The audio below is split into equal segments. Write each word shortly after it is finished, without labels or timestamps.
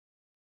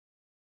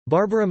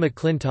Barbara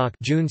McClintock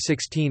 (June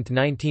 16,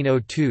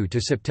 1902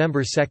 to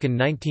September 2,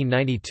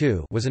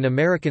 1992) was an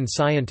American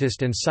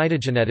scientist and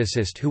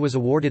cytogeneticist who was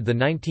awarded the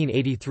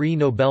 1983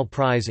 Nobel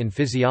Prize in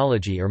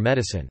Physiology or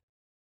Medicine.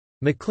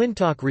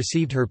 McClintock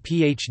received her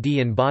Ph.D.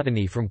 in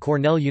botany from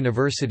Cornell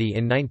University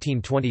in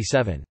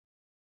 1927.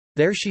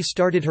 There she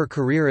started her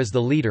career as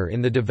the leader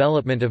in the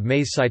development of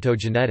maize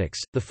cytogenetics,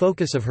 the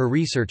focus of her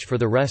research for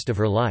the rest of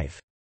her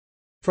life.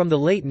 From the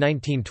late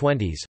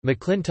 1920s,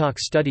 McClintock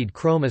studied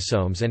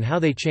chromosomes and how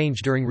they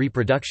change during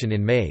reproduction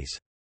in maize.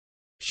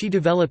 She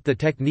developed the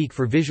technique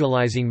for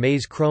visualizing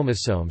maize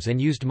chromosomes and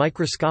used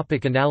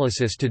microscopic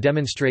analysis to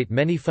demonstrate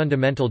many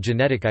fundamental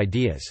genetic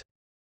ideas.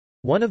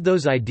 One of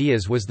those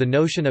ideas was the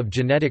notion of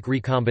genetic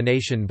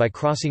recombination by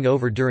crossing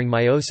over during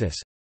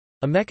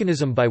meiosis—a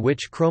mechanism by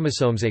which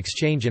chromosomes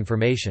exchange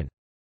information.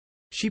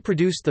 She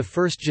produced the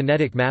first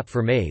genetic map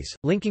for maize,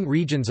 linking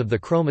regions of the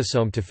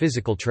chromosome to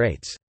physical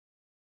traits.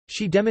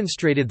 She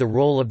demonstrated the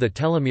role of the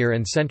telomere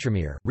and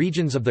centromere,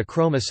 regions of the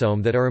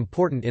chromosome that are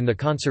important in the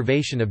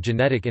conservation of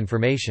genetic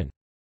information.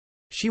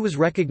 She was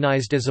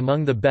recognized as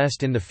among the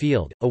best in the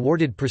field,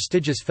 awarded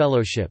prestigious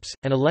fellowships,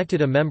 and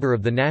elected a member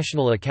of the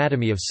National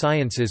Academy of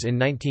Sciences in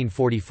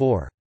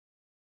 1944.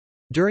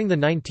 During the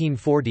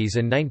 1940s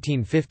and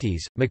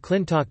 1950s,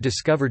 McClintock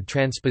discovered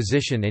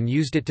transposition and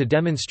used it to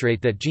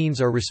demonstrate that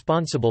genes are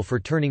responsible for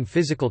turning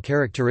physical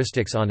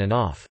characteristics on and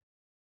off.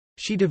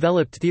 She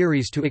developed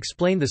theories to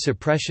explain the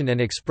suppression and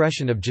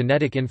expression of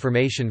genetic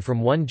information from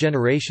one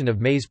generation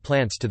of maize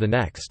plants to the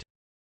next.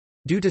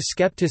 Due to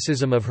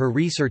skepticism of her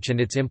research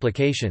and its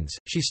implications,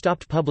 she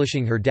stopped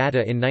publishing her data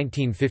in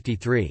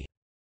 1953.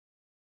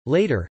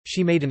 Later,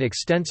 she made an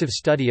extensive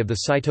study of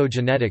the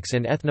cytogenetics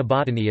and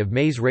ethnobotany of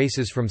maize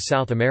races from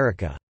South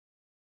America.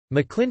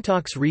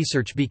 McClintock's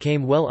research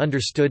became well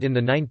understood in the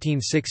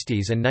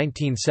 1960s and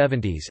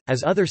 1970s,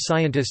 as other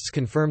scientists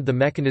confirmed the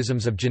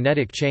mechanisms of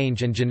genetic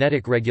change and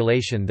genetic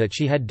regulation that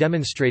she had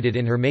demonstrated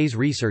in her maize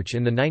research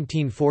in the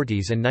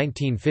 1940s and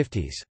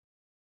 1950s.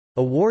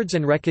 Awards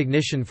and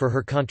recognition for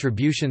her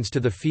contributions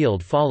to the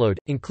field followed,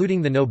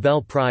 including the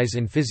Nobel Prize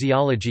in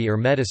Physiology or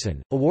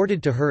Medicine,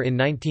 awarded to her in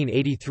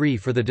 1983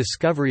 for the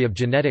discovery of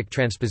genetic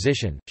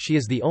transposition. She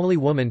is the only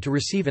woman to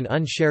receive an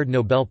unshared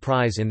Nobel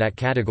Prize in that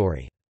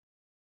category.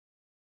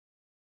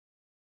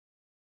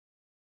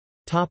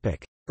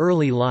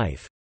 Early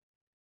life.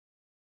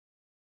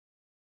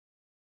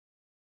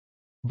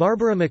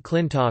 Barbara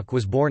McClintock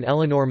was born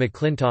Eleanor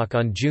McClintock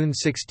on June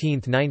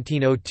 16,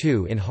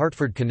 1902 in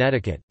Hartford,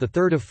 Connecticut, the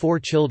third of four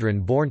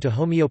children born to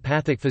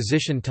homeopathic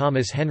physician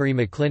Thomas Henry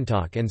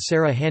McClintock and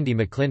Sarah Handy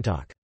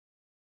McClintock.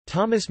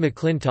 Thomas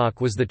McClintock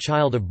was the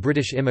child of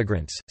British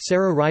immigrants.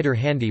 Sarah Ryder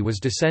Handy was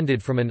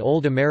descended from an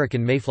old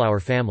American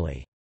Mayflower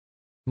family.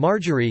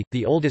 Marjorie,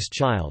 the oldest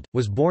child,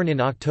 was born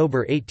in October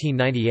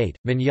 1898.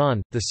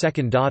 Mignon, the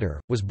second daughter,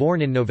 was born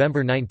in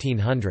November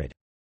 1900.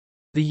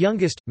 The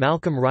youngest,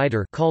 Malcolm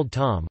Ryder, called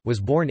Tom,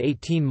 was born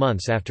 18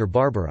 months after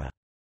Barbara.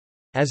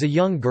 As a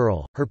young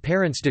girl, her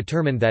parents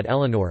determined that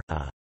Eleanor,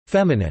 a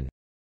feminine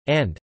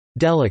and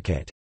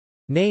delicate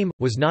name,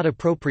 was not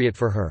appropriate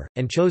for her,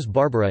 and chose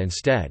Barbara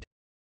instead.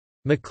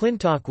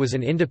 McClintock was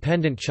an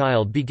independent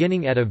child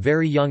beginning at a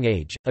very young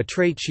age, a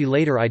trait she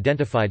later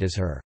identified as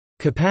her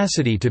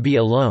capacity to be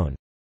alone.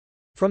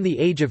 From the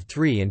age of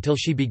 3 until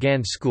she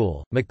began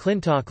school,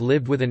 McClintock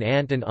lived with an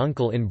aunt and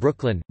uncle in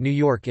Brooklyn, New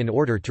York in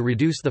order to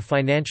reduce the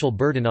financial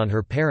burden on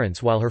her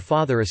parents while her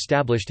father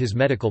established his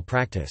medical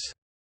practice.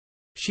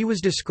 She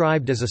was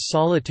described as a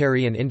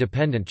solitary and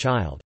independent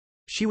child.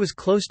 She was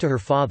close to her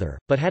father,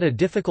 but had a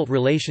difficult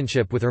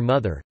relationship with her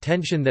mother,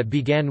 tension that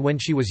began when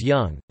she was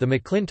young. The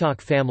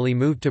McClintock family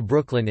moved to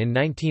Brooklyn in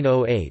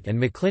 1908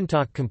 and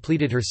McClintock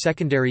completed her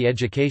secondary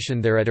education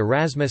there at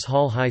Erasmus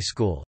Hall High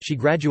School. She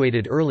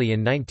graduated early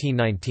in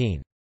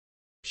 1919.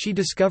 She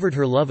discovered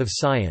her love of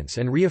science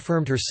and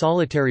reaffirmed her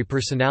solitary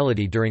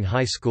personality during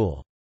high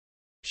school.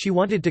 She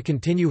wanted to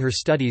continue her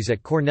studies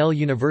at Cornell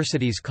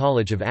University's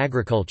College of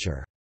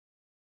Agriculture.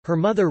 Her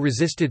mother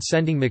resisted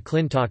sending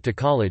McClintock to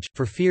college,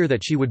 for fear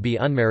that she would be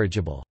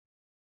unmarriageable.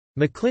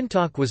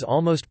 McClintock was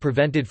almost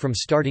prevented from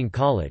starting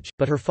college,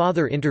 but her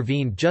father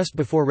intervened just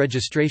before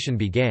registration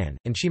began,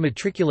 and she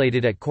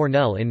matriculated at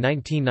Cornell in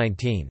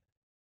 1919.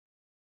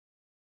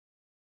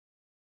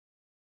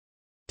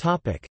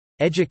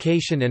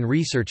 Education and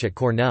research at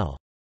Cornell.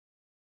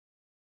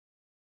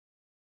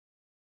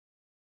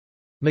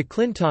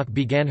 McClintock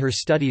began her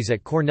studies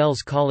at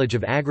Cornell's College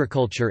of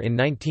Agriculture in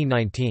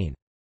 1919.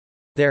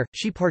 There,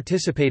 she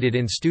participated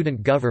in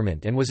student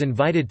government and was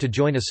invited to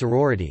join a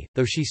sorority,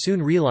 though she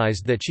soon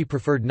realized that she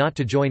preferred not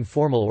to join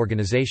formal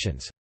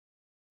organizations.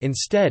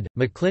 Instead,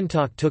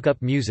 McClintock took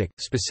up music,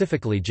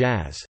 specifically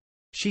jazz.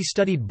 She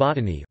studied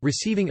botany,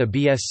 receiving a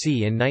BSc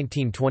in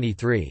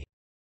 1923.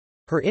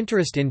 Her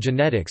interest in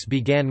genetics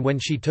began when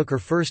she took her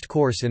first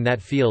course in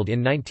that field in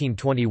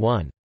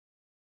 1921.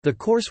 The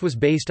course was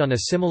based on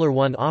a similar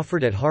one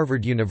offered at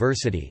Harvard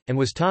University, and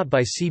was taught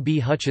by C. B.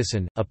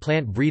 Hutchison, a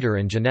plant breeder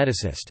and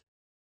geneticist.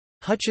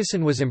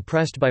 Hutchison was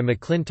impressed by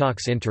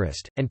McClintock's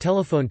interest, and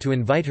telephoned to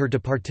invite her to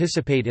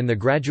participate in the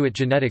graduate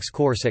genetics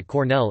course at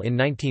Cornell in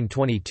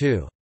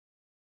 1922.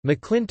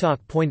 McClintock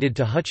pointed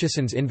to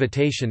Hutchison's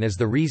invitation as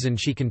the reason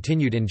she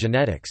continued in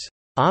genetics.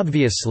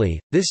 "Obviously,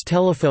 this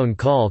telephone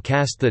call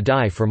cast the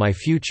die for my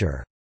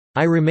future.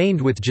 I remained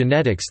with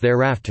genetics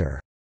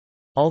thereafter."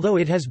 Although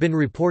it has been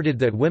reported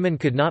that women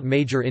could not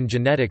major in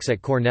genetics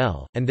at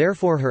Cornell, and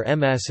therefore her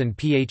MS and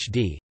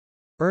Ph.D.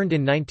 earned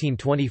in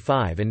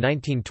 1925 and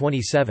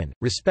 1927,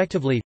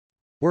 respectively,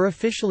 were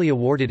officially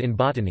awarded in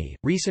botany.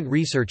 Recent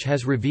research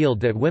has revealed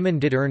that women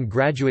did earn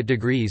graduate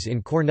degrees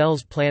in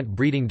Cornell's plant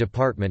breeding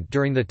department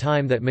during the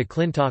time that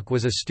McClintock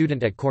was a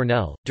student at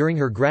Cornell. During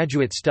her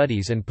graduate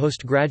studies and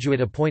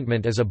postgraduate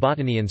appointment as a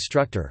botany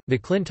instructor,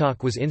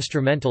 McClintock was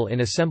instrumental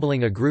in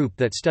assembling a group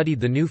that studied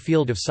the new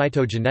field of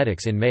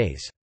cytogenetics in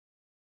maize.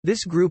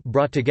 This group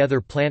brought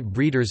together plant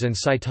breeders and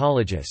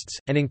cytologists,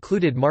 and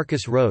included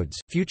Marcus Rhodes,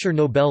 future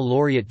Nobel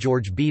laureate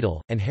George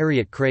Beadle, and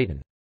Harriet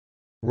Creighton.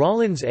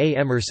 Rollins A.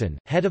 Emerson,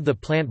 head of the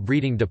plant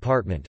breeding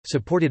department,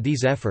 supported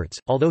these efforts.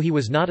 Although he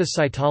was not a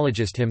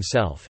cytologist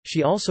himself,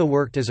 she also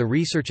worked as a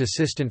research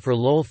assistant for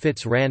Lowell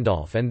Fitz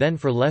Randolph and then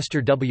for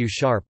Lester W.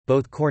 Sharp,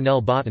 both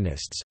Cornell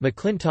botanists.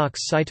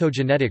 McClintock's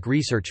cytogenetic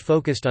research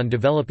focused on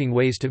developing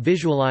ways to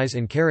visualize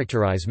and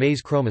characterize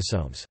maize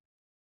chromosomes.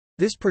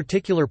 This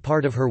particular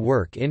part of her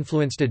work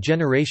influenced a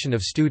generation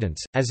of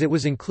students, as it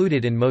was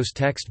included in most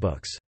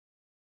textbooks.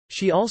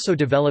 She also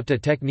developed a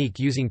technique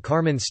using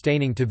Karman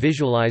staining to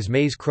visualize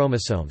maize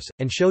chromosomes,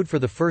 and showed for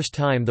the first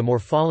time the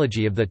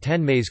morphology of the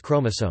 10 maize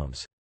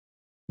chromosomes.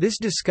 This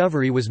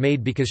discovery was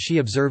made because she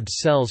observed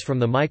cells from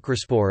the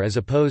microspore as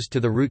opposed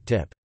to the root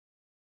tip.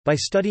 By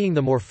studying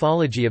the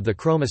morphology of the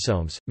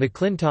chromosomes,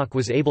 McClintock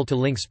was able to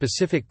link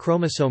specific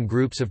chromosome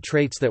groups of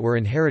traits that were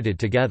inherited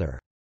together.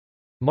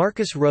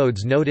 Marcus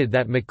Rhodes noted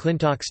that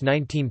McClintock's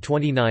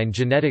 1929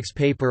 genetics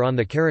paper on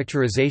the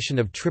characterization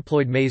of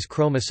triploid maize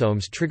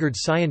chromosomes triggered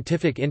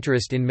scientific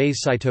interest in maize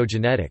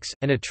cytogenetics,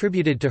 and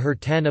attributed to her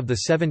 10 of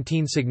the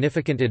 17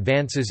 significant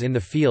advances in the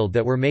field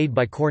that were made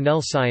by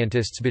Cornell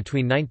scientists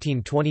between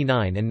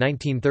 1929 and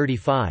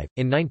 1935.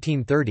 In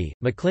 1930,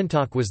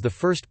 McClintock was the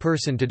first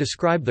person to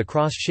describe the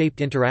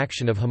cross-shaped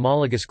interaction of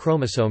homologous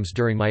chromosomes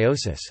during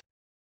meiosis.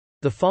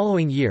 The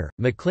following year,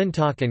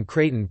 McClintock and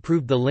Creighton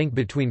proved the link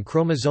between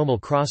chromosomal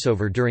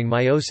crossover during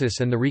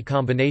meiosis and the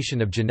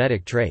recombination of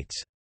genetic traits.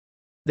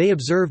 They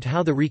observed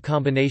how the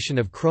recombination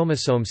of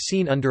chromosomes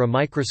seen under a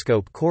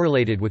microscope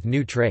correlated with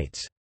new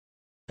traits.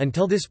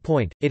 Until this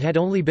point, it had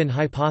only been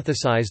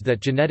hypothesized that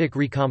genetic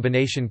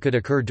recombination could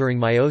occur during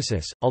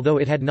meiosis, although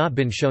it had not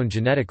been shown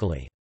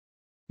genetically.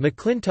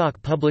 McClintock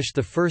published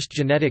the first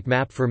genetic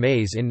map for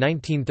maize in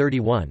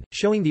 1931,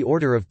 showing the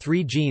order of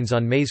 3 genes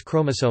on maize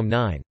chromosome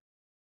 9.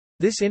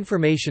 This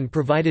information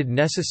provided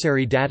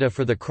necessary data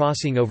for the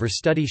crossing over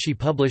study she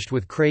published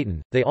with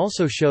Creighton. They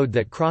also showed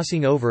that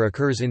crossing over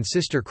occurs in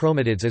sister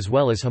chromatids as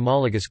well as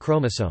homologous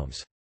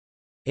chromosomes.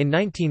 In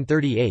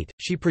 1938,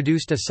 she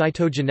produced a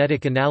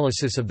cytogenetic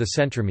analysis of the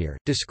centromere,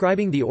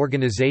 describing the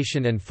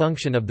organization and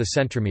function of the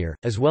centromere,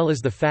 as well as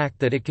the fact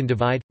that it can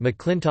divide.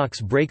 McClintock's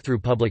breakthrough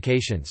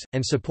publications,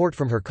 and support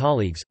from her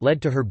colleagues,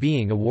 led to her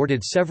being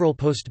awarded several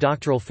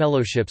postdoctoral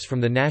fellowships from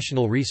the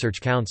National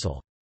Research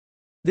Council.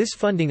 This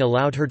funding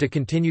allowed her to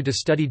continue to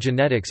study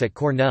genetics at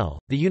Cornell,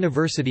 the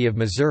University of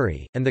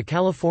Missouri, and the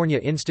California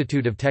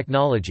Institute of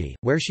Technology,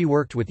 where she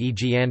worked with E.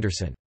 G.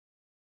 Anderson.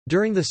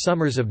 During the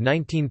summers of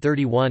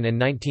 1931 and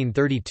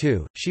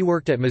 1932, she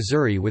worked at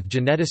Missouri with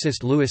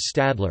geneticist Louis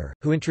Stadler,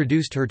 who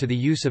introduced her to the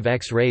use of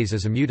X-rays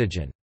as a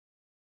mutagen.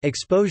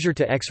 Exposure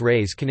to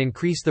X-rays can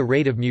increase the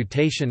rate of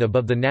mutation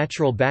above the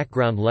natural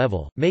background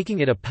level, making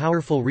it a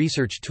powerful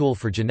research tool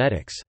for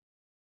genetics.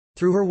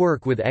 Through her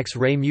work with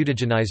X-ray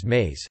mutagenized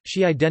maize,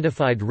 she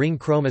identified ring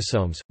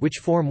chromosomes, which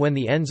form when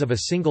the ends of a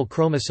single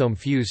chromosome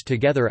fuse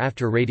together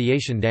after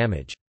radiation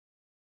damage.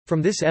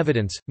 From this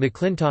evidence,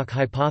 McClintock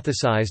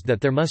hypothesized that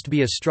there must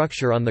be a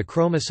structure on the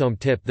chromosome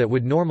tip that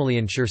would normally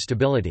ensure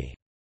stability.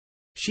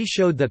 She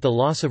showed that the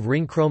loss of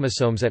ring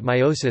chromosomes at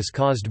meiosis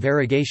caused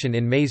variegation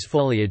in maize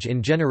foliage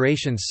in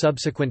generations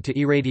subsequent to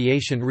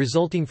irradiation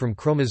resulting from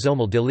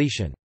chromosomal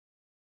deletion.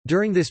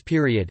 During this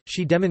period,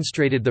 she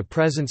demonstrated the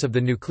presence of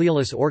the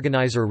nucleolus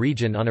organizer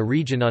region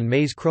on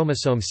maize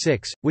chromosome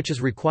 6, which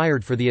is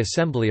required for the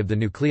assembly of the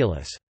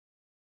nucleolus.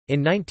 In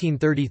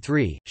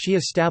 1933, she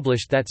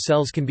established that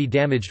cells can be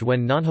damaged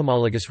when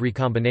nonhomologous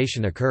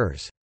recombination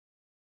occurs.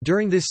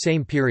 During this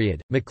same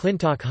period,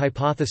 McClintock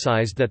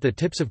hypothesized that the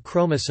tips of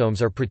chromosomes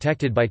are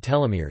protected by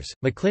telomeres.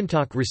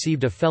 McClintock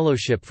received a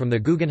fellowship from the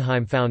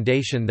Guggenheim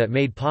Foundation that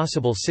made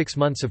possible 6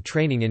 months of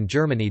training in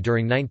Germany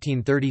during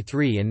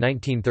 1933 and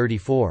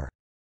 1934.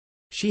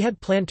 She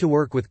had planned to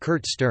work with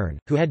Kurt Stern,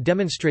 who had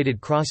demonstrated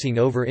crossing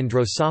over in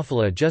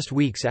Drosophila just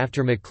weeks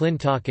after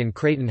McClintock and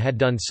Creighton had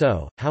done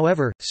so.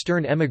 However,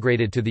 Stern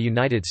emigrated to the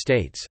United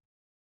States.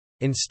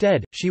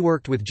 Instead, she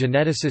worked with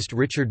geneticist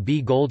Richard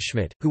B.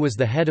 Goldschmidt, who was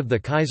the head of the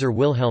Kaiser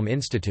Wilhelm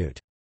Institute.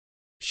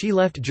 She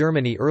left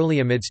Germany early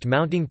amidst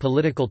mounting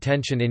political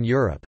tension in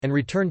Europe, and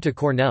returned to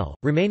Cornell,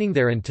 remaining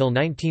there until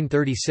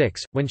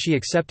 1936, when she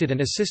accepted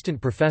an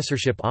assistant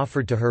professorship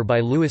offered to her by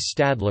Louis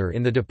Stadler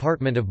in the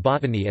Department of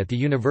Botany at the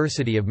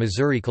University of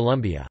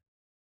Missouri-Columbia.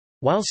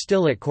 While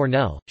still at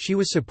Cornell, she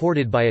was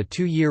supported by a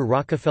 2-year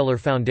Rockefeller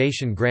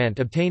Foundation grant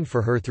obtained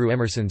for her through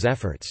Emerson's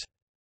efforts.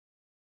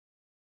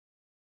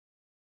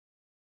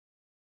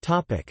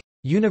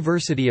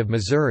 University of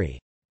Missouri.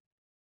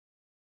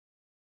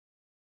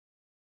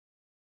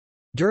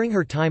 During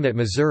her time at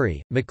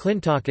Missouri,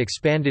 McClintock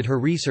expanded her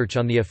research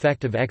on the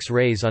effect of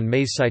X-rays on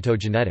maize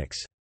cytogenetics.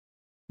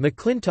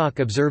 McClintock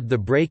observed the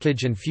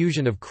breakage and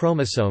fusion of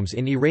chromosomes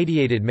in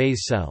irradiated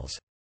maize cells.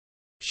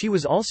 She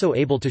was also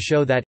able to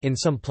show that, in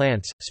some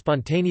plants,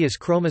 spontaneous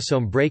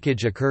chromosome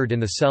breakage occurred in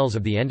the cells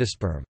of the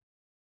endosperm.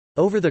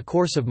 Over the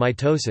course of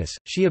mitosis,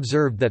 she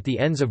observed that the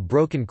ends of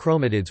broken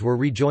chromatids were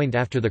rejoined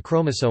after the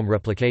chromosome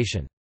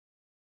replication.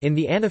 In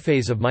the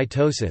anaphase of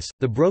mitosis,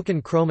 the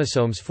broken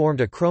chromosomes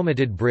formed a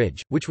chromatid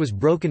bridge, which was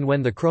broken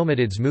when the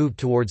chromatids moved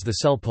towards the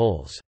cell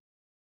poles.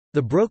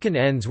 The broken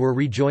ends were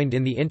rejoined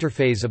in the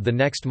interphase of the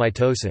next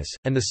mitosis,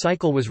 and the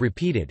cycle was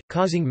repeated,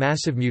 causing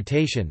massive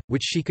mutation,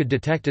 which she could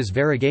detect as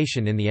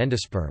variegation in the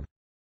endosperm.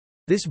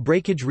 This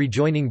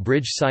breakage-rejoining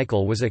bridge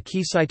cycle was a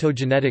key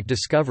cytogenetic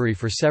discovery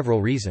for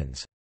several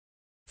reasons.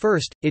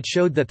 First, it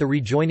showed that the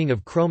rejoining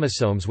of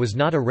chromosomes was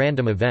not a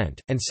random event,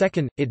 and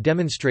second, it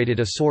demonstrated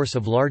a source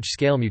of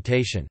large-scale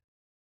mutation.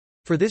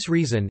 For this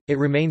reason, it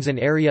remains an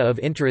area of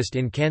interest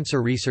in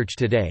cancer research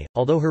today.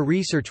 Although her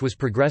research was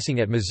progressing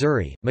at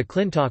Missouri,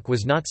 McClintock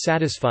was not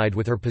satisfied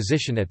with her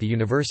position at the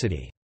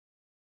university.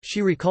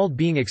 She recalled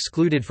being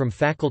excluded from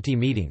faculty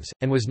meetings,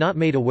 and was not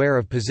made aware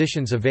of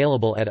positions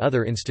available at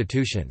other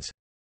institutions.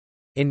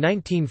 In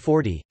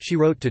 1940, she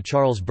wrote to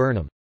Charles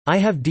Burnham, "I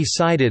have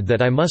decided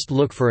that I must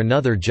look for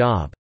another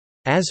job.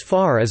 As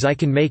far as I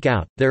can make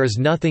out, there is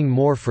nothing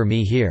more for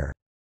me here.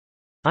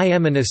 I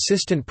am an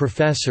assistant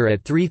professor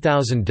at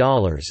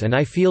 $3,000 and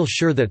I feel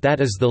sure that that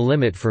is the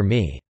limit for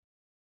me."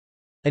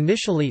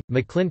 Initially,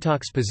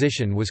 McClintock's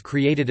position was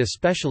created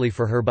especially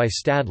for her by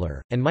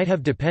Stadler, and might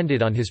have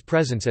depended on his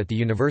presence at the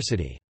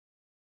university.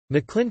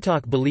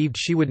 McClintock believed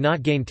she would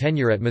not gain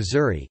tenure at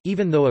Missouri,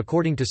 even though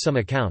according to some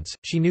accounts,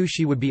 she knew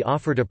she would be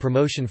offered a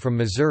promotion from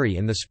Missouri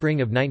in the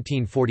spring of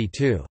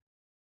 1942.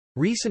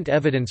 Recent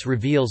evidence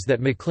reveals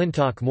that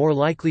McClintock more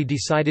likely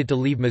decided to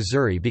leave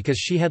Missouri because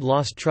she had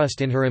lost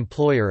trust in her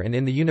employer and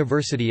in the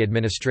university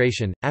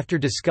administration, after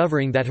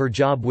discovering that her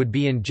job would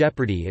be in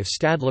jeopardy if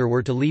Stadler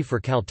were to leave for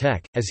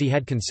Caltech, as he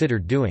had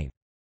considered doing.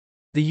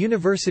 The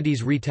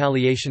university's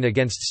retaliation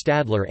against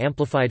Stadler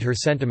amplified her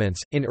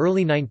sentiments. In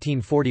early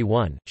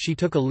 1941, she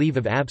took a leave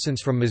of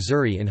absence from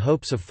Missouri in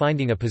hopes of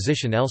finding a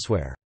position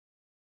elsewhere.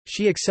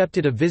 She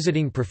accepted a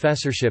visiting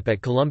professorship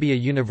at Columbia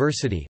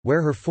University,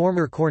 where her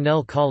former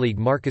Cornell colleague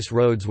Marcus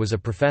Rhodes was a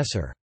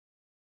professor.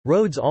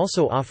 Rhodes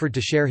also offered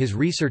to share his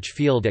research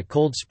field at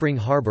Cold Spring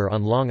Harbor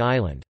on Long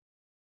Island.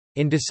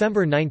 In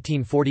December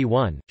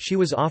 1941, she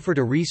was offered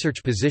a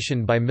research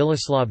position by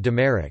Miloslav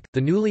Demarek,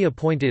 the newly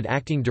appointed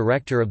acting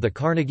director of the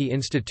Carnegie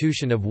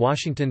Institution of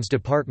Washington's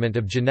Department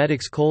of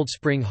Genetics Cold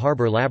Spring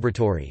Harbor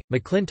Laboratory.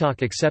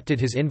 McClintock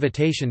accepted his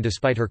invitation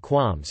despite her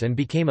qualms and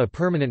became a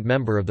permanent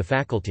member of the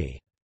faculty.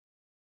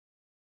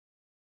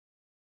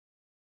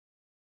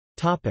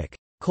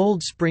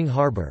 Cold Spring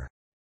Harbor.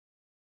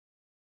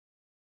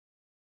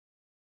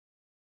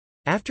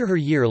 After her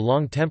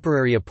year-long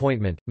temporary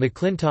appointment,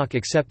 McClintock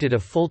accepted a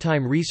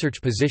full-time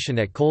research position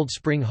at Cold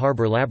Spring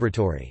Harbor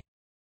Laboratory.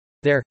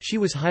 There, she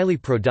was highly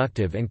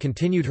productive and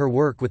continued her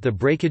work with the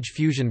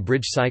breakage-fusion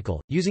bridge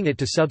cycle, using it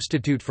to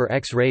substitute for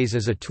X-rays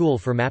as a tool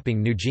for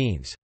mapping new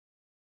genes.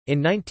 In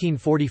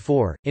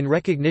 1944, in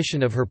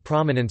recognition of her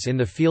prominence in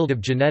the field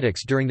of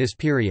genetics during this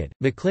period,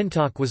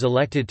 McClintock was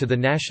elected to the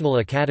National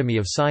Academy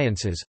of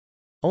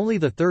Sciences—only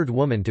the third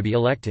woman to be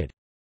elected.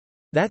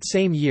 That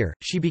same year,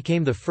 she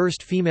became the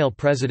first female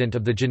president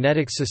of the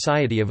Genetics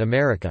Society of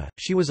America.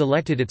 She was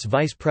elected its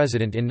vice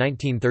president in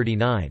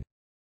 1939.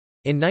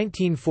 In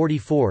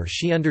 1944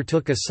 she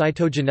undertook a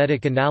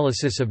cytogenetic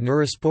analysis of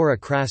Neurospora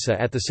crassa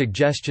at the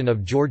suggestion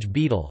of George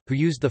Beadle, who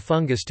used the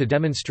fungus to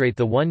demonstrate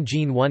the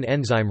one-gene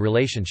one-enzyme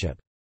relationship.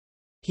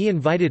 He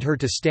invited her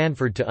to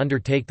Stanford to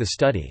undertake the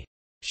study.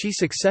 She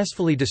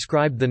successfully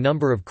described the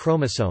number of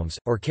chromosomes,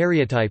 or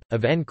karyotype,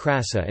 of N.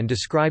 crassa and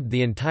described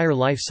the entire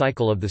life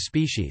cycle of the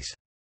species.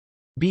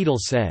 Beadle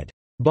said,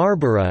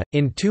 "Barbara,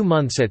 in 2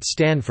 months at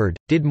Stanford,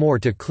 did more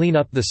to clean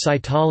up the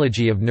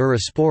cytology of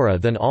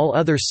Neurospora than all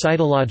other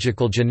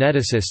cytological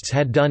geneticists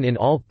had done in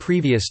all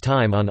previous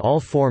time on all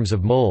forms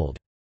of mold."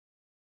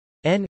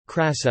 N.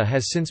 crassa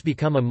has since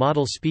become a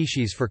model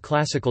species for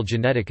classical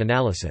genetic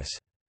analysis.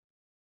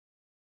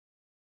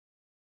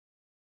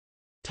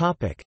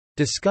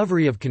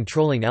 Discovery of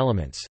controlling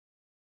elements.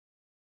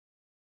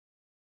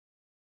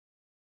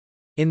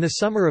 In the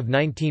summer of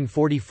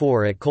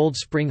 1944 at Cold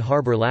Spring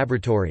Harbor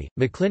Laboratory,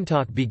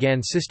 McClintock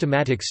began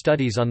systematic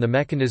studies on the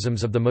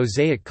mechanisms of the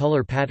mosaic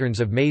color patterns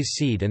of maize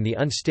seed and the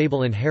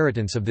unstable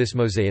inheritance of this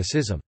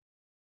mosaicism.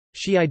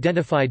 She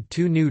identified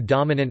two new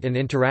dominant and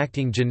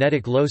interacting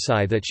genetic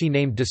loci that she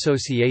named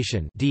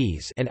dissociation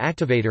 (Ds) and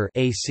activator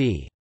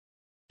 (AC).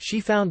 She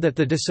found that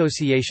the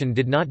dissociation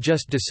did not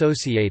just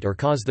dissociate or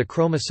cause the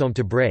chromosome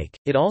to break,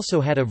 it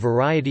also had a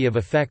variety of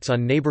effects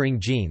on neighboring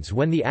genes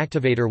when the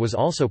activator was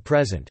also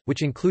present,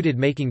 which included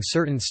making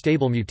certain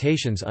stable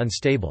mutations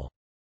unstable.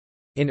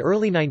 In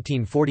early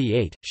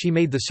 1948, she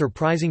made the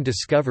surprising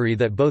discovery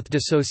that both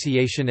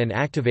dissociation and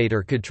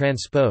activator could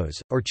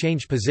transpose, or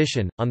change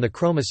position, on the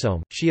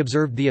chromosome. She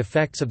observed the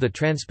effects of the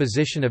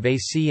transposition of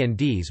AC and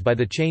Ds by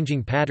the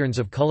changing patterns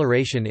of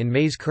coloration in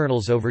maize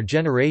kernels over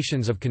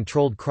generations of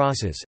controlled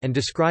crosses, and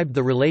described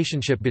the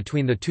relationship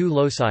between the two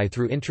loci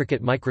through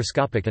intricate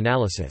microscopic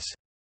analysis.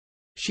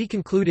 She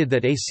concluded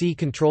that AC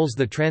controls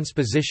the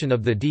transposition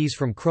of the Ds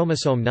from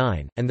chromosome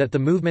 9, and that the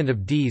movement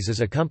of Ds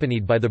is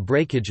accompanied by the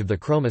breakage of the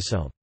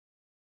chromosome.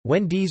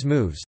 When Ds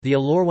moves, the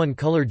ALOR1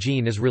 color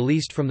gene is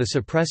released from the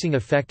suppressing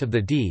effect of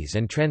the Ds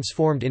and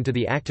transformed into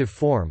the active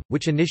form,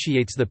 which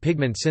initiates the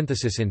pigment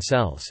synthesis in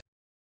cells.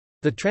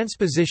 The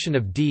transposition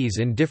of Ds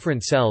in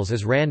different cells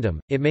is random,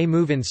 it may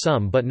move in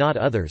some but not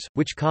others,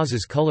 which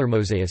causes color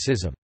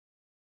mosaicism.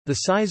 The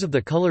size of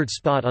the colored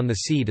spot on the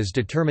seed is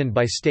determined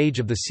by stage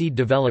of the seed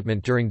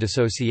development during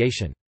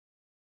dissociation.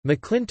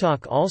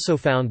 McClintock also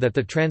found that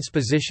the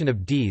transposition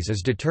of Ds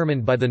is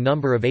determined by the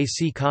number of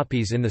AC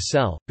copies in the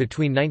cell.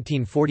 Between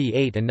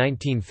 1948 and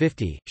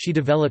 1950, she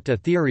developed a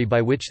theory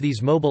by which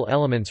these mobile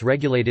elements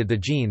regulated the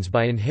genes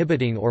by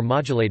inhibiting or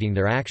modulating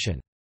their action.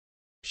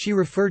 She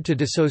referred to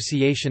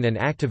dissociation and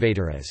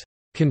activator as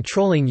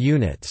controlling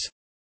units,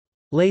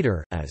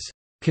 later, as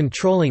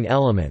controlling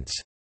elements,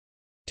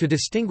 to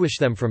distinguish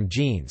them from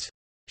genes.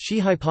 She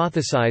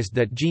hypothesized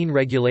that gene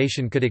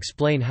regulation could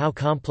explain how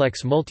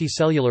complex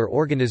multicellular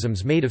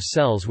organisms made of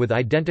cells with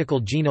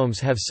identical genomes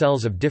have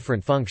cells of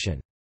different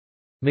function.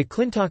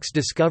 McClintock's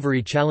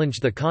discovery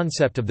challenged the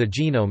concept of the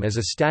genome as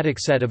a static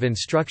set of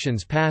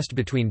instructions passed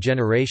between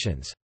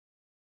generations.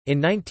 In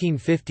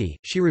 1950,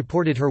 she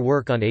reported her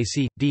work on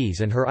AC, Ds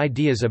and her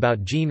ideas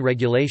about gene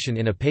regulation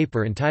in a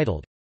paper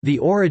entitled, "The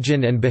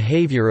Origin and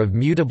Behavior of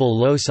Mutable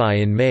Loci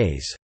in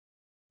Maize",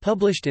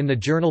 published in the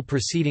journal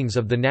Proceedings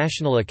of the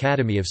National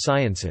Academy of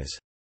Sciences.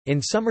 In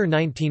summer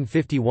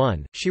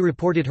 1951, she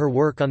reported her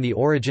work on the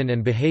origin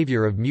and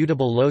behavior of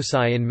mutable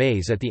loci in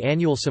maize at the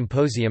annual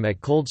symposium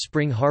at Cold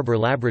Spring Harbor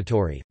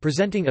Laboratory,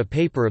 presenting a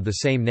paper of the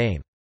same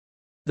name.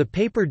 The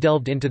paper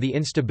delved into the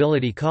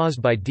instability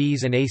caused by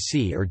Ds and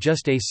AC or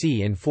just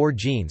AC in 4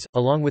 genes,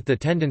 along with the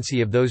tendency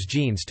of those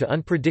genes to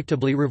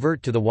unpredictably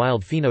revert to the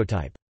wild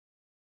phenotype.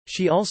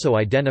 She also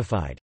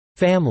identified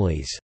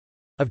families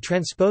of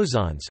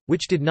transposons,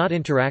 which did not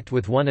interact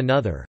with one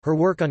another. Her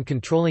work on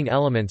controlling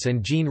elements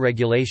and gene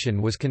regulation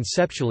was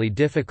conceptually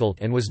difficult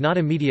and was not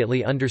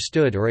immediately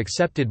understood or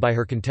accepted by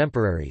her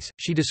contemporaries.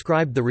 She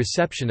described the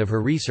reception of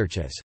her research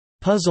as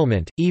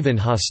puzzlement, even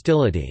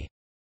hostility.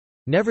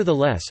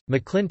 Nevertheless,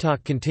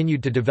 McClintock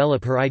continued to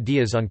develop her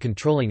ideas on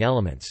controlling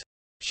elements.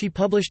 She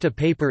published a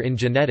paper in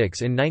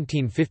Genetics in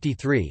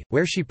 1953,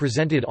 where she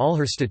presented all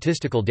her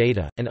statistical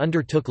data, and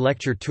undertook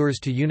lecture tours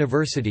to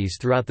universities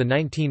throughout the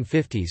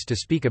 1950s to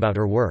speak about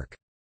her work.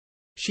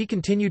 She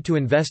continued to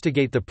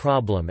investigate the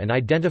problem and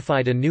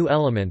identified a new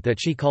element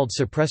that she called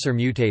suppressor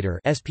mutator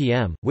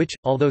 (SPM), which,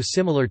 although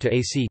similar to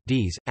AC,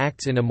 Ds,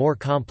 acts in a more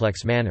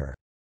complex manner.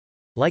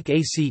 Like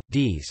AC,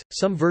 Ds,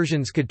 some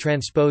versions could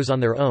transpose on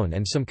their own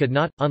and some could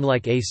not.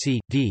 Unlike AC,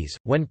 Ds,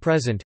 when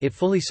present, it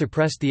fully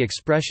suppressed the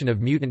expression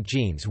of mutant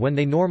genes when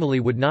they normally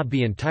would not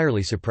be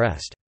entirely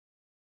suppressed.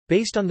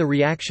 Based on the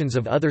reactions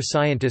of other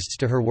scientists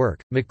to her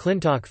work,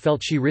 McClintock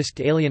felt she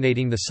risked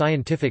alienating the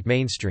scientific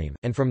mainstream,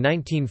 and from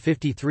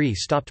 1953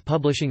 stopped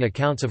publishing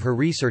accounts of her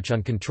research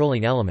on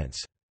controlling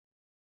elements.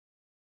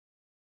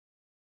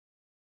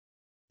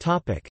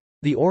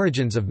 The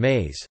origins of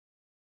maize.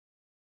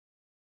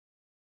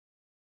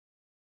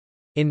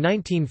 In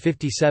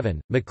 1957,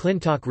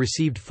 McClintock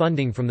received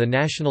funding from the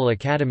National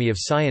Academy of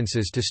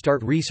Sciences to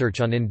start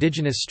research on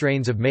indigenous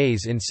strains of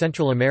maize in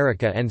Central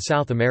America and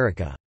South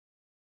America.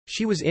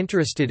 She was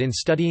interested in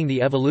studying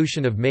the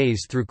evolution of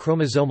maize through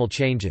chromosomal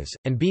changes,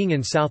 and being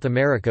in South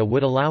America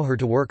would allow her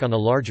to work on a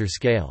larger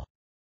scale.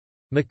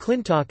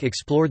 McClintock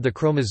explored the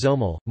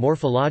chromosomal,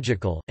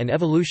 morphological, and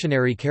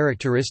evolutionary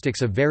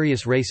characteristics of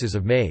various races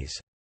of maize.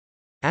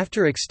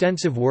 After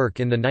extensive work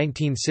in the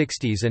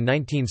 1960s and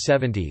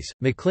 1970s,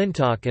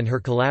 McClintock and her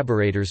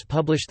collaborators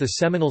published the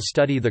seminal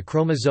study The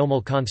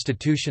Chromosomal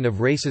Constitution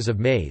of Races of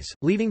Maize,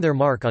 leaving their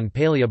mark on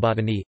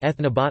paleobotany,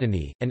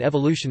 ethnobotany, and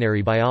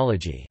evolutionary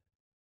biology.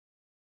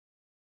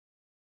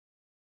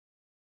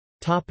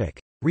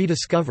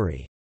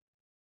 Rediscovery.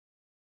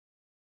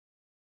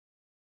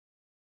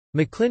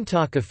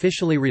 McClintock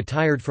officially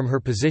retired from her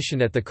position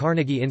at the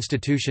Carnegie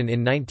Institution in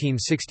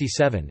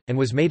 1967, and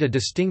was made a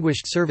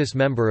Distinguished Service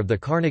Member of the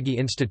Carnegie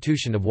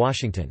Institution of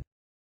Washington.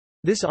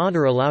 This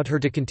honor allowed her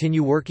to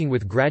continue working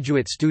with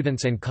graduate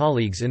students and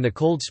colleagues in the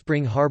Cold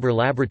Spring Harbor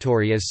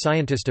Laboratory as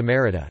scientist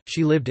emerita.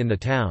 She lived in the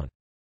town.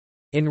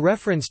 In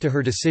reference to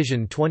her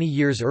decision 20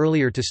 years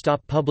earlier to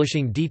stop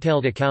publishing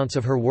detailed accounts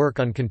of her work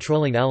on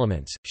controlling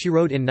elements, she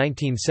wrote in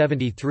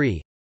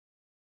 1973,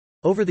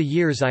 "Over the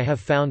years I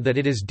have found that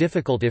it is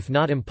difficult if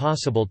not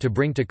impossible to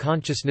bring to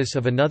consciousness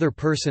of another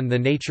person the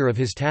nature of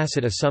his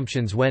tacit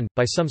assumptions when,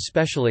 by some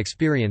special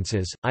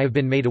experiences, I have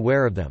been made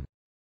aware of them.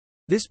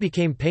 This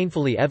became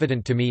painfully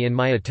evident to me in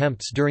my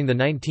attempts during the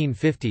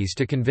 1950s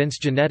to convince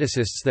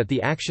geneticists that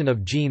the action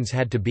of genes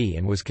had to be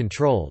and was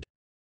controlled.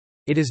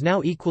 It is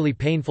now equally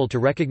painful to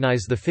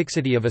recognize the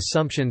fixity of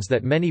assumptions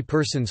that many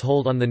persons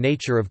hold on the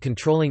nature of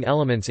controlling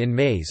elements in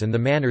maize and the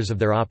manners of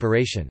their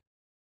operation.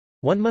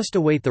 One must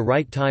await the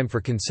right time for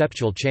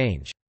conceptual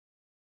change."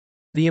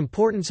 The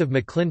importance of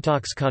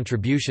McClintock's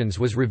contributions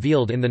was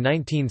revealed in the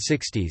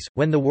 1960s,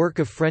 when the work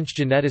of French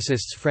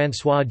geneticists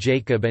François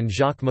Jacob and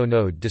Jacques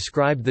Monod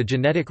described the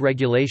genetic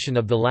regulation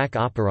of the lac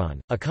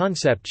operon, a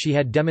concept she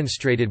had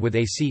demonstrated with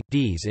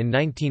AC/Ds in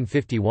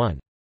 1951.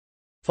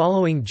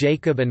 Following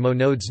Jacob and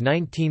Monod's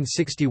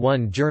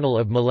 1961 Journal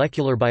of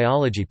Molecular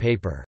Biology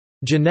paper,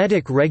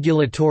 "Genetic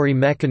Regulatory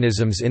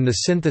Mechanisms in the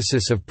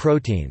Synthesis of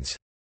Proteins,"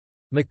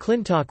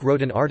 McClintock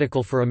wrote an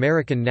article for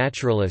American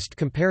Naturalist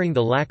comparing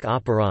the lac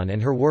operon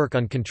and her work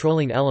on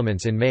controlling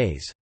elements in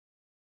maize.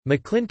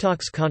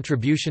 McClintock's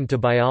contribution to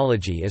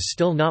biology is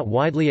still not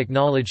widely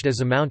acknowledged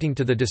as amounting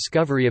to the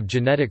discovery of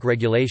genetic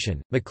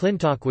regulation.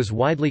 McClintock was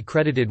widely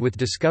credited with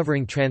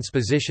discovering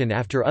transposition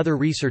after other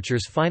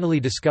researchers finally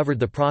discovered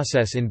the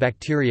process in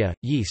bacteria,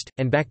 yeast,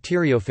 and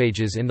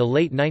bacteriophages in the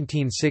late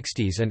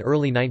 1960s and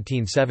early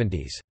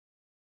 1970s.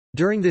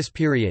 During this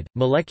period,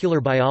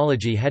 molecular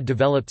biology had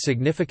developed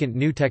significant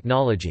new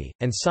technology,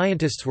 and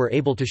scientists were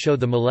able to show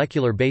the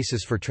molecular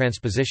basis for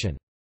transposition.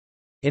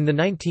 In the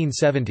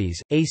 1970s,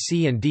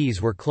 AC and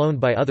Ds were cloned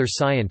by other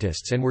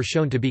scientists and were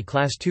shown to be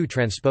class II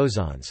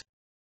transposons.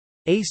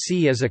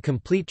 AC is a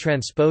complete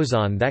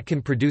transposon that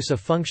can produce a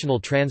functional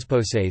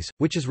transposase,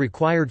 which is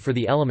required for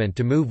the element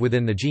to move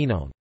within the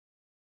genome.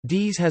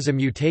 Ds has a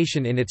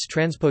mutation in its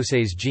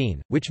transposase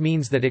gene, which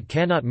means that it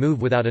cannot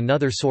move without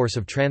another source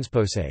of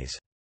transposase.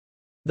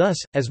 Thus,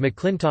 as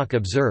McClintock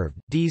observed,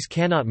 Ds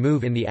cannot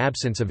move in the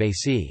absence of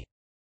AC.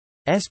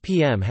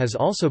 SPM has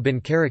also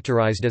been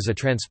characterized as a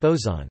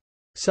transposon.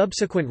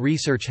 Subsequent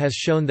research has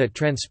shown that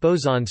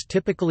transposons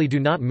typically do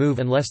not move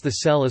unless the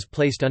cell is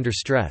placed under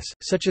stress,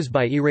 such as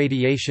by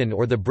irradiation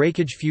or the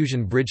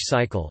breakage-fusion bridge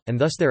cycle, and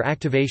thus their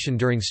activation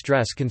during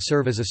stress can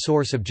serve as a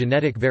source of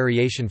genetic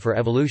variation for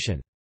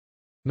evolution.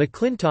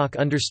 McClintock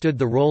understood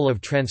the role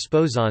of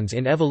transposons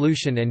in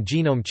evolution and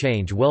genome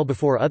change well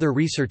before other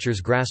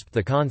researchers grasped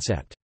the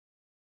concept.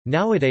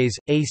 Nowadays,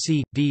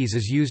 AC/Ds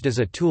is used as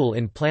a tool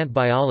in plant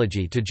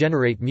biology to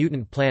generate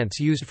mutant plants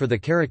used for the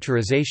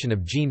characterization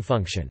of gene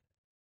function.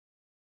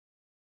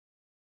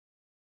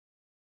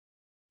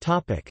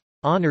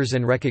 Honors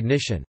and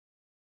recognition.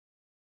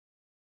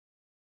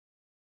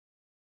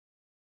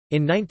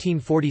 In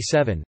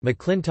 1947,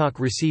 McClintock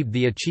received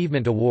the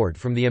Achievement Award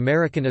from the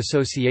American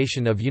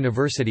Association of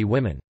University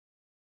Women.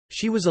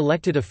 She was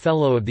elected a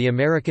Fellow of the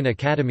American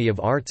Academy of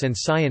Arts and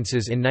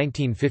Sciences in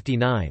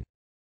 1959.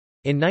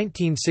 In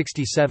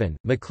 1967,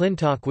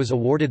 McClintock was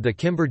awarded the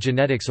Kimber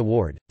Genetics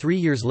Award. 3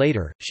 years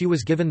later, she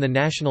was given the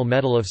National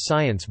Medal of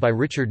Science by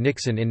Richard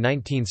Nixon in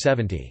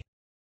 1970.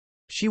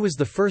 She was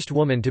the first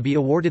woman to be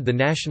awarded the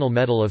National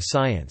Medal of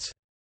Science.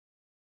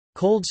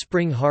 Cold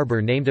Spring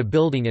Harbor named a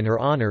building in her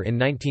honor in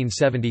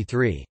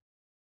 1973.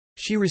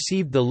 She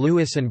received the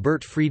Lewis and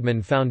Burt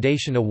Friedman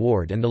Foundation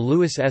Award and the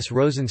Lewis S.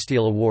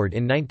 Rosenstiel Award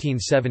in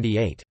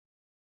 1978.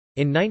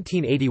 In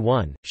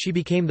 1981, she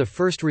became the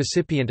first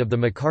recipient of the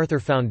MacArthur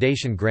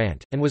Foundation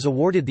grant, and was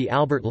awarded the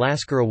Albert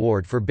Lasker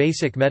Award for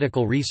Basic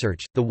Medical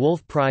Research, the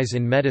Wolf Prize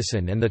in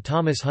Medicine and the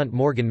Thomas Hunt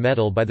Morgan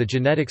Medal by the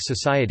Genetics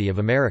Society of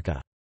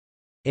America.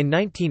 In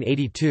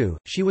 1982,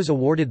 she was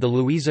awarded the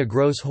Louisa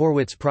Gross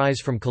Horwitz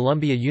Prize from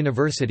Columbia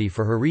University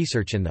for her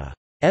research in the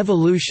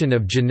evolution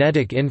of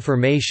genetic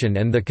information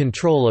and the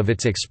control of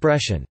its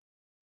expression.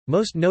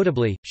 Most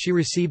notably, she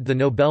received the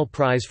Nobel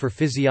Prize for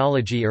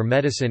Physiology or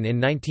Medicine in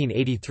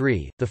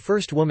 1983, the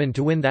first woman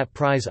to win that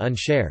prize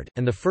unshared,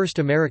 and the first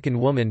American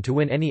woman to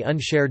win any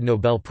unshared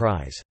Nobel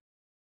Prize.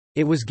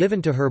 It was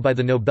given to her by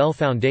the Nobel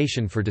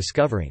Foundation for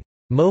discovering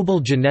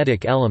mobile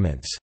genetic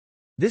elements.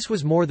 This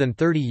was more than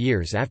 30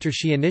 years after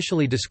she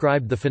initially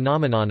described the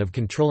phenomenon of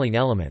controlling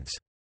elements.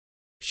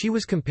 She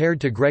was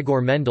compared to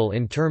Gregor Mendel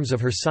in terms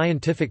of her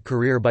scientific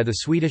career by the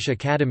Swedish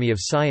Academy of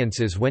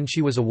Sciences when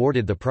she was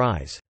awarded the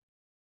prize.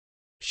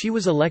 She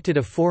was elected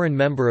a foreign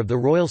member of the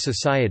Royal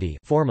Society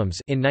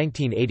in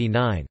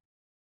 1989.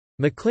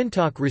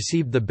 McClintock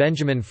received the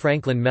Benjamin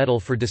Franklin Medal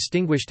for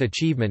Distinguished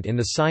Achievement in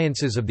the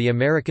Sciences of the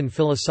American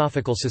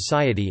Philosophical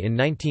Society in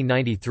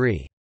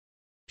 1993.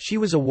 She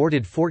was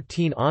awarded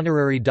 14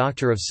 honorary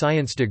Doctor of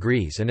Science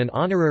degrees and an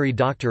honorary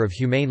Doctor of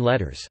Humane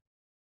Letters.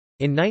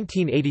 In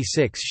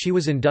 1986 she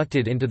was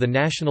inducted into the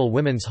National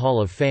Women's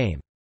Hall of Fame.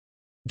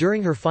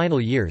 During her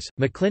final years,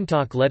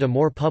 McClintock led a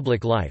more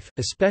public life,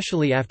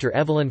 especially after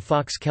Evelyn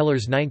Fox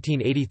Keller's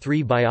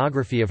 1983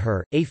 biography of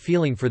her, A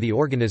Feeling for the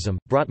Organism,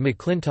 brought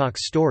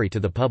McClintock's story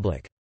to the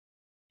public.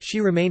 She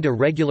remained a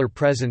regular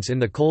presence in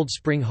the Cold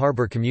Spring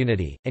Harbor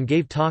community, and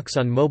gave talks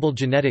on mobile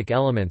genetic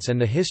elements and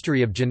the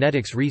history of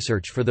genetics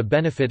research for the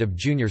benefit of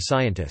junior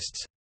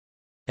scientists.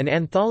 An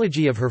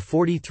anthology of her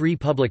 43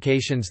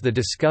 publications, The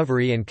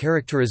Discovery and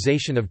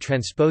Characterization of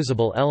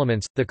Transposable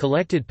Elements, The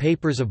Collected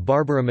Papers of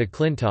Barbara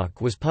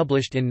McClintock, was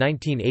published in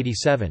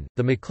 1987.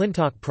 The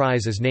McClintock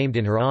Prize is named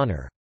in her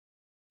honor.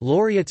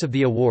 Laureates of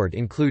the award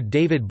include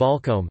David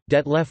Balcombe,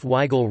 Detlef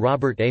Weigel,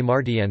 Robert A.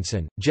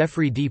 Martiensen,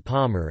 Jeffrey D.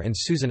 Palmer and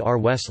Susan R.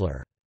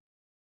 Wessler.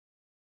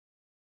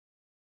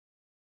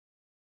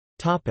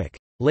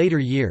 Later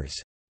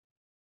years.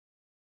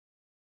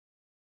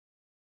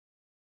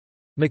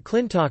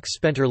 McClintock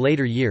spent her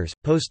later years,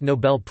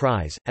 post-Nobel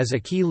Prize, as a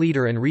key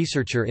leader and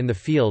researcher in the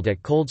field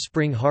at Cold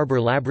Spring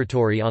Harbor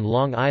Laboratory on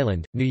Long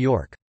Island, New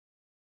York.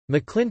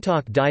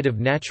 McClintock died of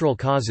natural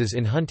causes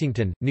in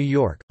Huntington, New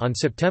York, on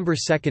September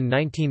 2,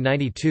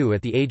 1992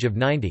 at the age of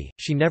 90.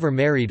 She never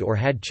married or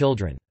had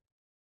children.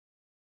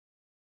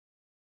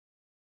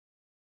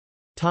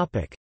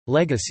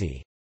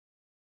 Legacy.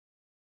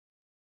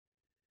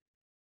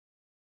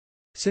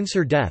 Since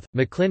her death,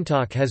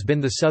 McClintock has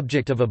been the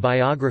subject of a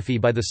biography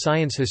by the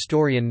science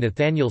historian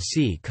Nathaniel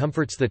C.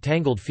 Comfort's The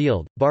Tangled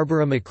Field,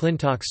 Barbara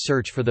McClintock's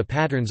Search for the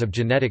Patterns of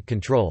Genetic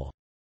Control.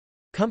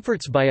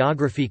 Comfort's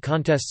biography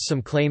contests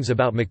some claims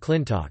about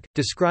McClintock,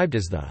 described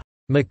as the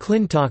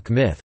McClintock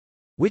myth,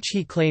 which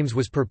he claims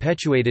was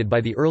perpetuated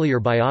by the earlier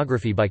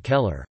biography by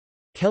Keller.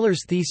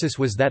 Keller's thesis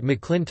was that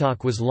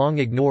McClintock was long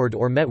ignored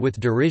or met with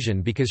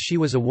derision because she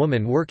was a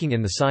woman working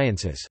in the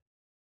sciences.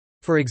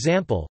 For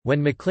example,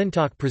 when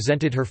McClintock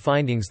presented her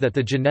findings that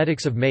the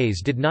genetics of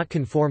maize did not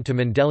conform to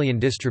Mendelian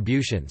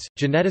distributions,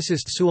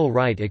 geneticist Sewell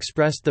Wright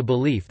expressed the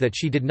belief that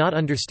she did not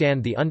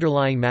understand the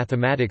underlying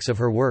mathematics of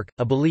her work,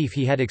 a belief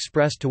he had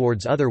expressed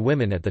towards other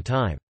women at the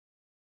time.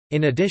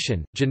 In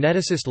addition,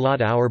 geneticist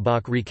Lot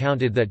Auerbach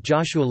recounted that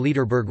Joshua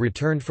Lederberg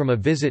returned from a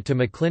visit to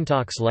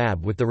McClintock's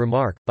lab with the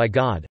remark, "By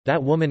God,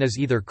 that woman is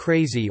either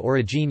crazy or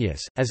a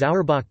genius." As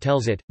Auerbach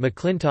tells it,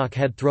 McClintock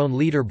had thrown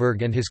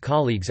Lederberg and his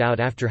colleagues out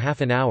after half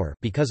an hour,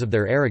 because of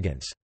their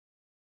arrogance.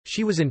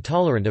 She was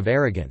intolerant of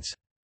arrogance.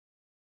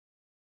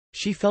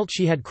 She felt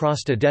she had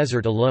crossed a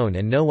desert alone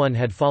and no one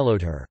had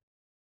followed her.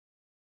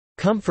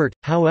 Comfort,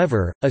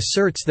 however,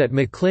 asserts that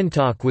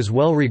McClintock was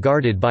well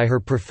regarded by her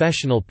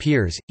professional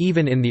peers,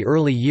 even in the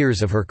early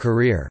years of her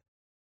career.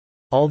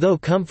 Although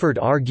Comfort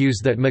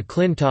argues that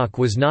McClintock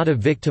was not a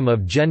victim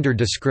of gender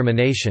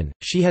discrimination,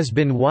 she has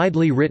been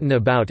widely written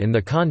about in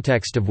the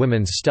context of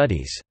women's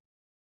studies.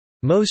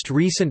 Most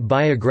recent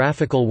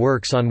biographical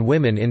works on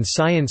women in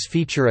science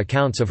feature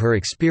accounts of her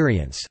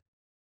experience.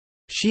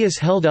 She is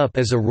held up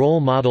as a role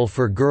model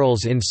for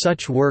girls in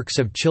such works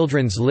of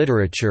children's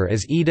literature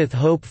as Edith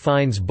Hope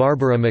Fine's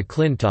Barbara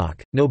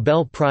McClintock,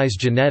 Nobel Prize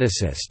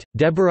geneticist,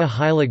 Deborah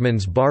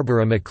Heiligman's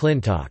Barbara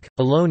McClintock,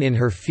 Alone in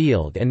Her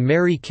Field, and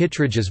Mary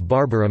Kittredge's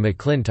Barbara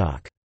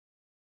McClintock.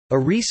 A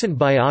recent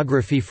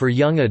biography for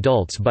young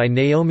adults by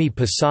Naomi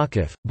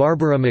Posokov,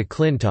 Barbara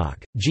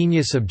McClintock,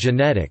 Genius of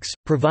Genetics,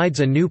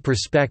 provides a new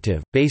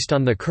perspective, based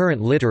on the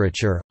current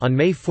literature. On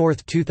May 4,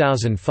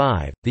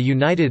 2005, the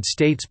United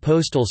States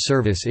Postal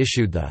Service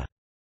issued the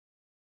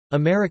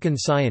American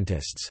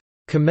Scientists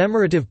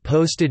Commemorative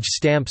Postage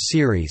Stamp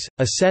Series,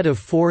 a set of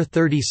 4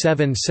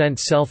 37-cent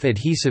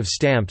self-adhesive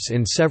stamps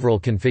in several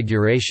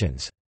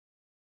configurations.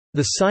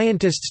 The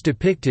scientists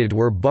depicted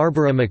were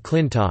Barbara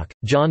McClintock,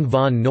 John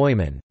von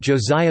Neumann,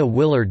 Josiah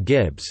Willard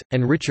Gibbs,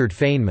 and Richard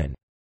Feynman.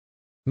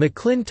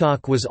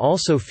 McClintock was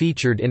also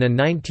featured in a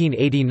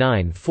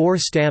 1989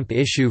 4-stamp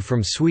issue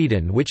from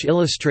Sweden which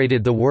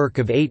illustrated the work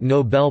of 8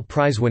 Nobel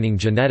Prize-winning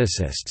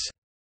geneticists.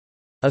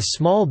 A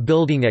small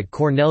building at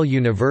Cornell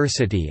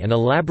University and a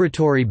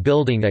laboratory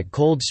building at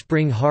Cold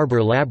Spring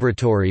Harbor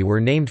Laboratory were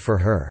named for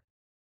her.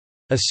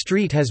 A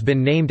street has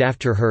been named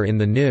after her in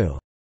the new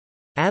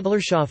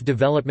Adlershof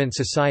Development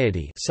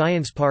Society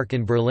Science Park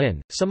in Berlin.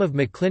 Some of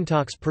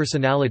McClintock's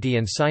personality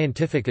and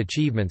scientific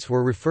achievements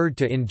were referred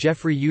to in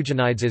Jeffrey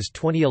Eugenides'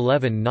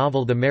 2011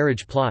 novel The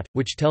Marriage Plot,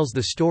 which tells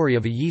the story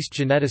of a yeast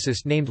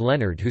geneticist named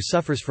Leonard who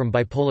suffers from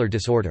bipolar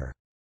disorder.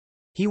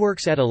 He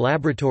works at a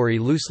laboratory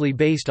loosely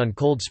based on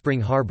Cold Spring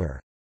Harbor.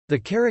 The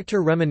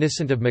character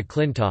reminiscent of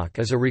McClintock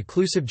is a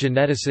reclusive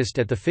geneticist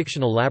at the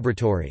fictional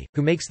laboratory,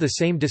 who makes the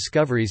same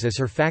discoveries as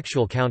her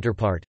factual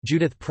counterpart.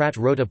 Judith Pratt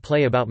wrote a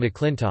play about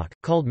McClintock,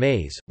 called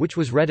Maze, which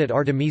was read at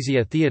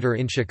Artemisia Theatre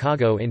in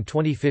Chicago in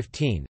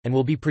 2015, and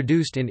will be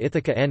produced in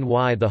Ithaca,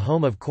 NY, the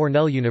home of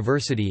Cornell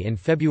University, in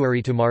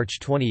February to March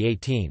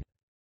 2018.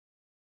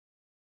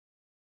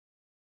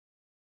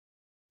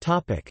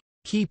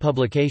 Key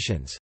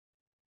publications.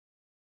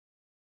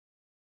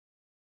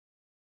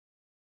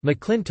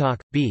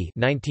 McClintock, B.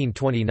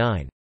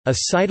 1929. A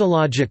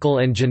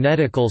Cytological and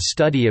Genetical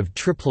Study of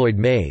Triploid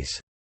Maize.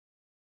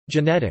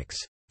 Genetics.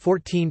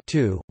 14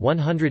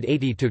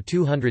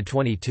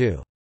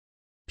 180–222.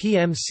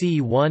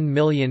 PMC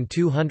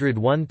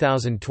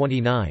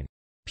 1201029.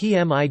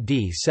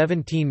 PMID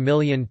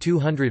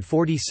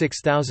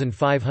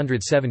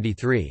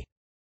 17246573.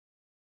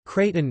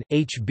 Creighton,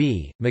 H.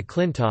 B.,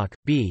 McClintock,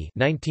 B.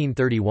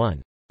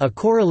 1931. A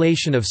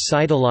Correlation of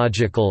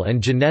Cytological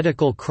and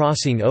Genetical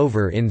Crossing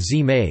Over in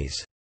Z.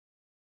 maize.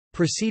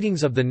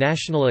 Proceedings of the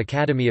National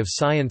Academy of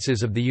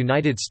Sciences of the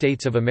United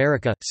States of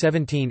America,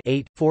 17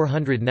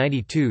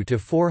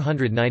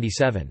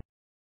 492–497.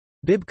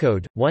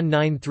 Bibcode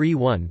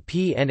 1931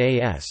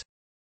 PNAS.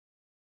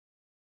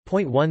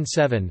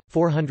 .17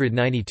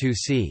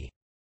 492C.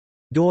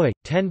 doi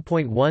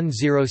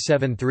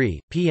 10.1073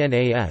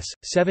 PNAS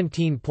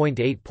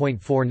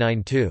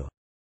 17.8.492.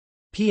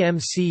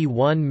 PMC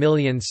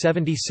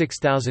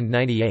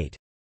 1076098.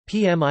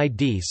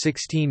 PMID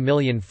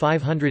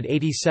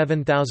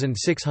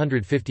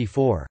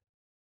 16587654.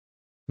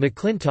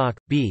 McClintock,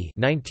 B.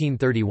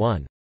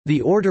 1931.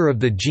 The Order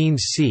of the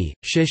Genes C,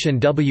 Sh and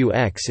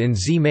WX in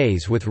Z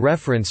maize with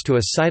reference to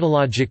a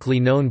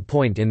cytologically known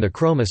point in the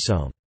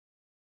chromosome.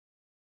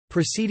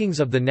 Proceedings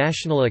of the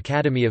National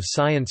Academy of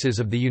Sciences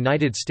of the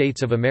United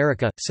States of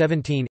America,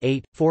 17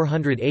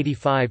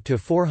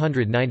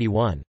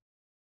 485–491.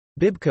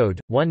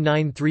 Bibcode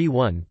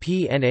 1931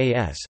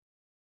 PNAS.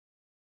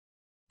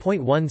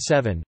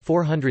 .17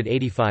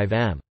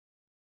 485M.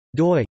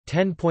 doi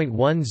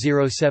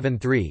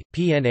 10.1073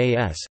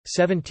 PNAS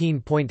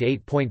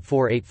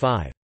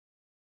 17.8.485.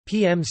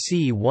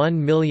 PMC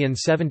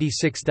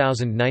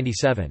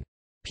 1076097.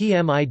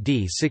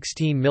 PMID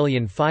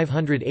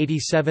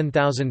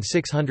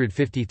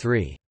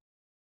 16587653.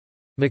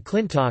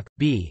 McClintock,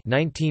 B.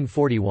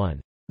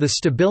 1941. The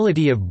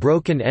Stability of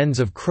Broken Ends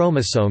of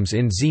Chromosomes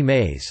in Z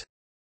maize.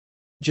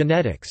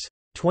 Genetics.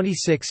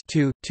 26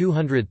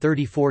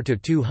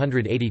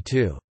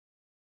 234–282.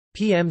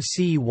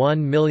 PMC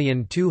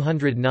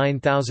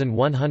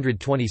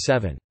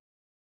 1209127.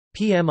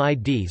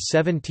 PMID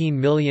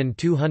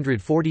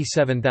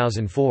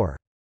 17247004.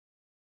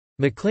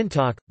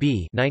 McClintock,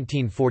 B.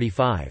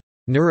 1945.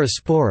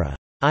 Neurospora.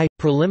 I.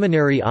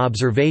 Preliminary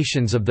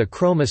Observations of the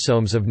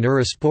Chromosomes of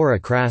Neurospora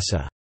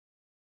crassa.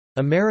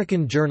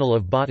 American Journal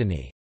of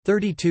Botany.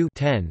 32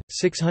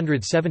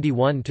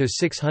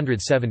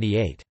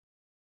 671–678.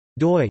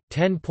 doi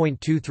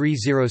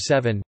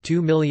 10.2307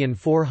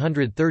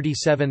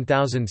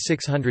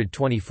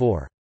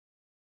 2437624.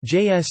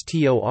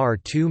 JSTOR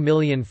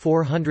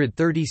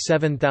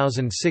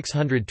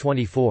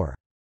 2437624.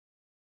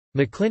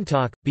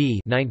 McClintock,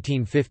 B.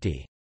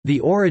 1950. The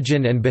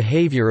Origin and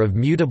Behavior of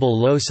Mutable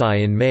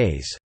Loci in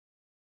Maize.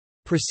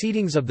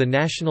 Proceedings of the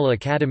National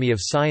Academy of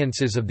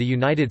Sciences of the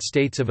United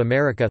States of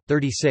America,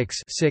 36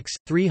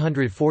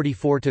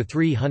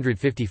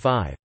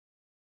 344–355.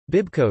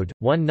 Bibcode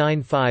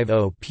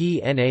 1950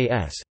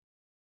 PNAS.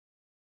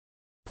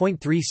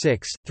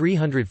 .36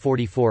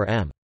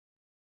 344M.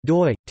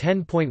 doi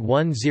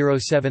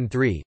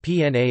 10.1073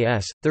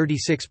 PNAS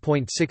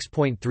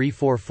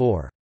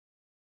 36.6.344.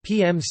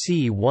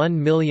 PMC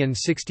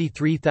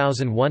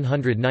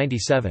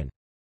 1063197.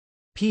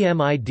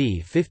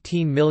 PMID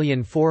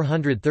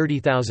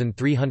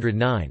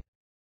 15430309.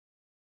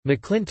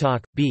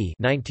 McClintock, B.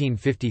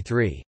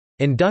 1953.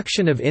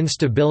 Induction of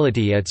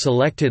Instability at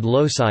Selected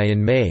Loci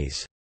in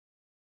Maize.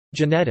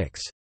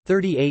 Genetics.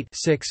 38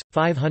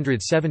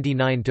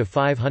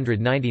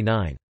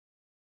 579–599.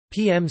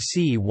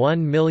 PMC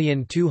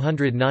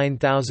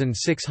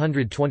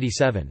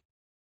 1209627.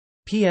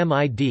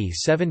 PMID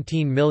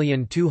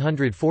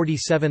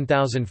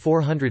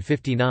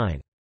 17247459.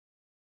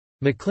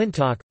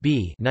 McClintock,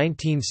 B.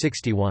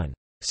 1961.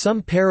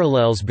 Some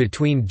Parallels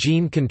Between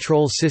Gene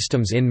Control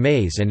Systems in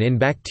Maize and in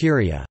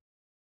Bacteria.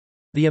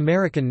 The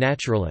American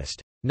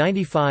Naturalist.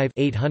 95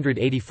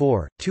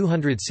 884,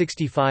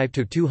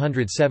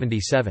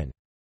 265–277.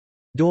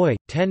 doi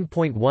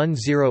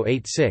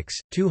 10.1086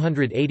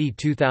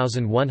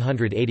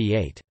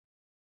 282188.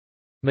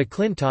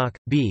 McClintock,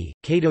 B.,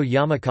 Kato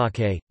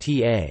Yamakake,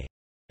 T.A.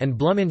 and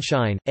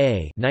Blumenschein,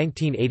 A.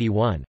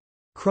 1981.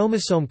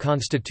 Chromosome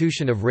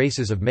Constitution of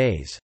Races of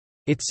Maize.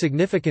 Its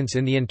Significance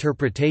in the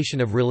Interpretation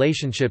of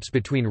Relationships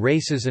Between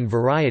Races and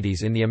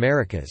Varieties in the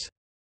Americas.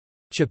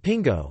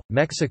 Chapingo,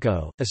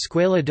 Mexico,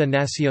 Escuela de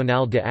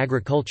Nacional de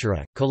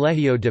Agricultura,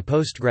 Colegio de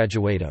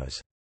Postgraduados.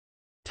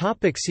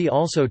 See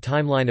also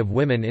Timeline of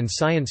women in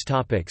science.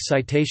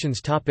 Citations.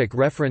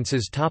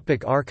 References.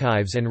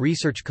 Archives and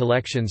research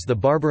collections. The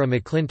Barbara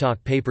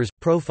McClintock Papers –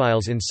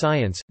 Profiles in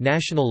Science,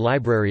 National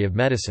Library of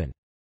Medicine.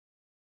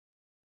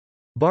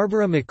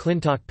 Barbara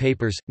McClintock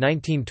Papers,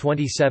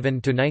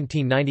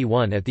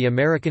 1927–1991 at the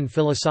American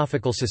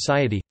Philosophical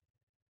Society.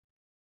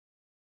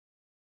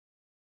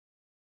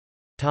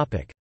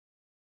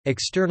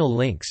 External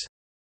links.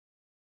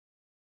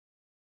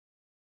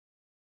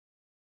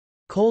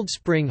 Cold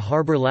Spring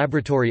Harbor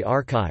Laboratory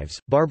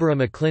Archives, Barbara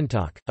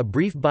McClintock, a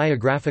brief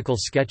biographical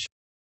sketch.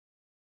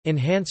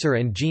 Enhancer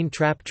and gene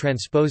trap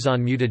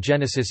transposon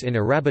mutagenesis in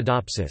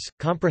Arabidopsis,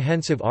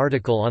 comprehensive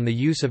article on the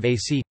use of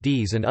AC,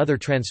 Ds and other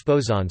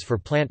transposons for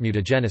plant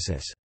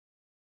mutagenesis.